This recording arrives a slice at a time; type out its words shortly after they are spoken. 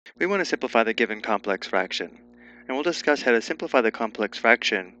We want to simplify the given complex fraction, and we'll discuss how to simplify the complex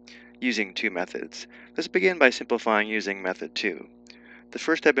fraction using two methods. Let's begin by simplifying using method 2. The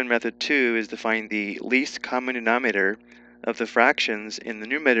first step in method 2 is to find the least common denominator of the fractions in the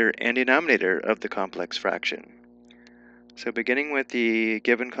numerator and denominator of the complex fraction. So beginning with the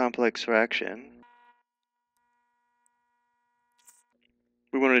given complex fraction,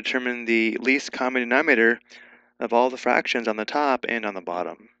 we want to determine the least common denominator of all the fractions on the top and on the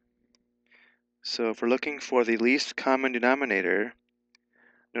bottom. So if we're looking for the least common denominator,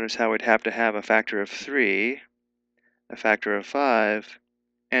 notice how we'd have to have a factor of 3, a factor of 5,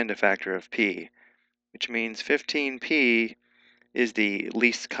 and a factor of p, which means 15p is the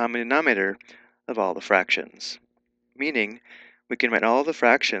least common denominator of all the fractions, meaning we can write all the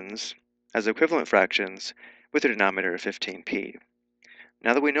fractions as equivalent fractions with a denominator of 15p.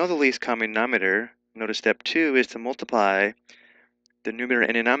 Now that we know the least common denominator, notice step 2 is to multiply the numerator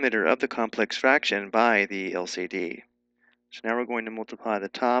and denominator of the complex fraction by the LCD. So now we're going to multiply the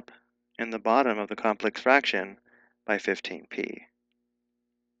top and the bottom of the complex fraction by 15p.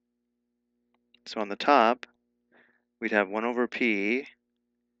 So on the top, we'd have 1 over p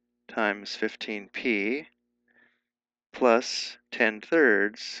times 15p plus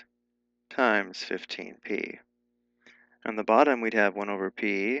 10/3 times 15p. On the bottom, we'd have 1 over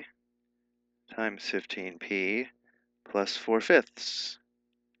p times 15p plus 4/5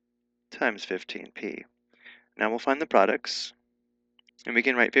 times 15p. Now we'll find the products, and we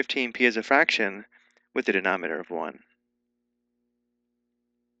can write 15p as a fraction with a denominator of 1.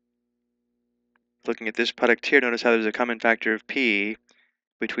 Looking at this product here, notice how there's a common factor of p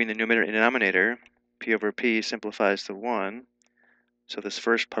between the numerator and denominator. P over p simplifies to 1, so this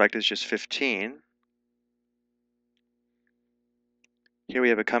first product is just 15. Here we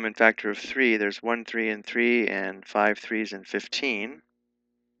have a common factor of 3. There's 1 3 and 3, and 5 3s and 15.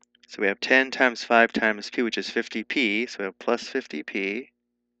 So we have 10 times 5 times p, which is 50p, so we have plus 50p.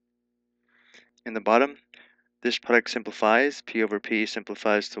 In the bottom, this product simplifies. P over p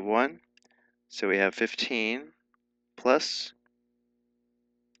simplifies to 1, so we have 15 plus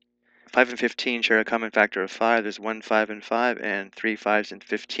 5 and 15 share a common factor of 5. There's 1 5 and 5, and 3 5s and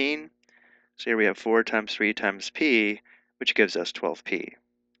 15. So here we have 4 times 3 times p, which gives us 12p.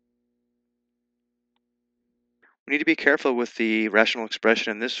 We need to be careful with the rational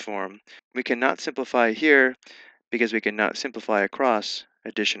expression in this form. We cannot simplify here because we cannot simplify across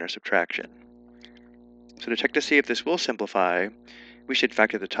addition or subtraction. So to check to see if this will simplify, we should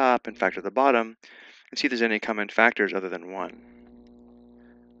factor the top and factor the bottom and see if there's any common factors other than 1.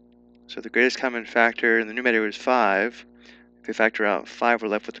 So the greatest common factor in the numerator is 5. If we factor out 5, we're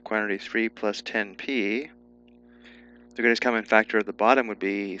left with the quantity 3 plus 10p. The greatest common factor at the bottom would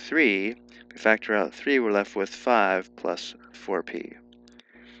be 3. If we factor out 3, we're left with 5 plus 4p.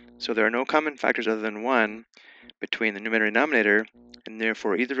 So there are no common factors other than 1 between the numerator and denominator, and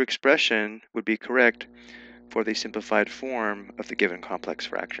therefore either expression would be correct for the simplified form of the given complex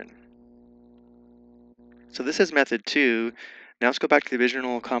fraction. So this is method 2. Now let's go back to the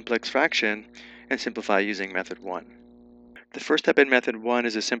original complex fraction and simplify using method 1. The first step in method 1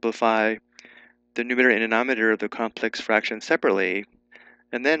 is to simplify the numerator and denominator of the complex fraction separately,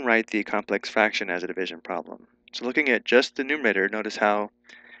 and then write the complex fraction as a division problem. So looking at just the numerator, notice how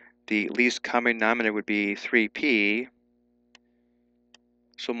the least common denominator would be 3p.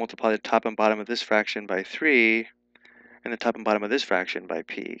 So we'll multiply the top and bottom of this fraction by 3, and the top and bottom of this fraction by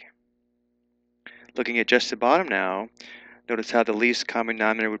p. Looking at just the bottom now, notice how the least common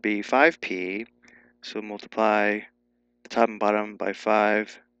denominator would be 5p. So we'll multiply the top and bottom by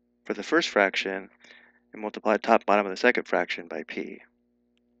 5 for the first fraction, and multiply the top and bottom of the second fraction by p.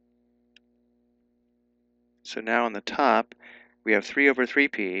 So now on the top, we have 3 over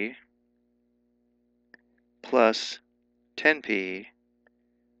 3p plus 10p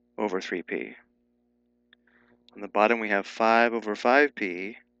over 3p. On the bottom, we have 5 over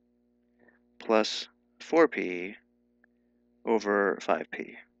 5p plus 4p over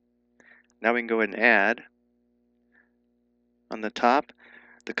 5p. Now we can go ahead and add. On the top,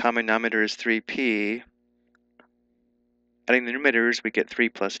 the common denominator is 3p. Adding the numerators, we get 3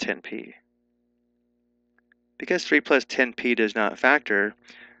 plus 10p. Because 3 plus 10p does not factor,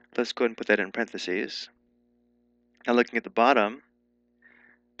 let's go ahead and put that in parentheses. Now looking at the bottom,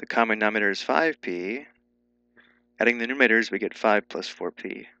 the common denominator is 5p. Adding the numerators, we get 5 plus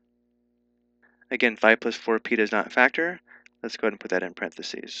 4p. Again, 5 plus 4p does not factor. Let's go ahead and put that in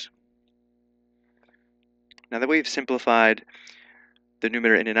parentheses. Now that we've simplified the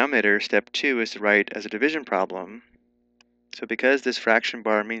numerator and denominator, step 2 is to write as a division problem. So because this fraction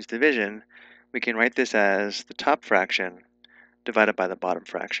bar means division, we can write this as the top fraction divided by the bottom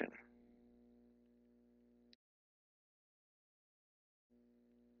fraction.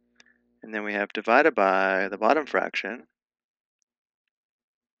 And then we have divided by the bottom fraction.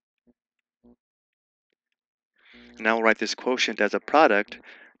 Now we'll write this quotient as a product.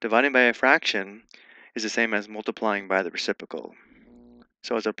 Dividing by a fraction is the same as multiplying by the reciprocal.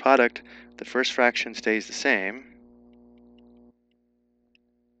 So as a product, the first fraction stays the same.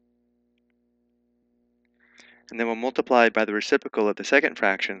 And then we'll multiply by the reciprocal of the second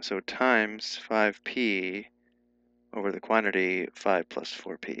fraction, so times 5p over the quantity 5 plus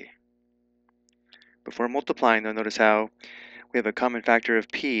 4p. Before multiplying, though, notice how we have a common factor of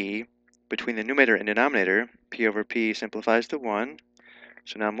p between the numerator and denominator. P over p simplifies to 1.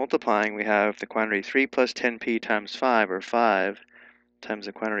 So now multiplying, we have the quantity 3 plus 10p times 5, or 5 times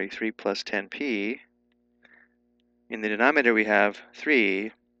the quantity 3 plus 10p. In the denominator, we have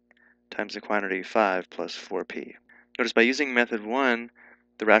 3 times the quantity 5 plus 4p. Notice by using method 1,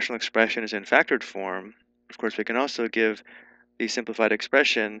 the rational expression is in factored form. Of course, we can also give the simplified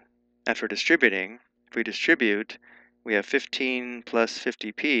expression after distributing. If we distribute, we have 15 plus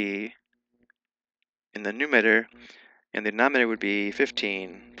 50p in the numerator, and the denominator would be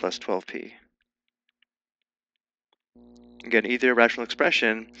 15 plus 12p. Again, either rational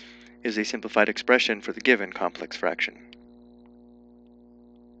expression is a simplified expression for the given complex fraction.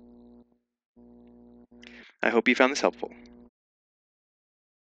 I hope you found this helpful.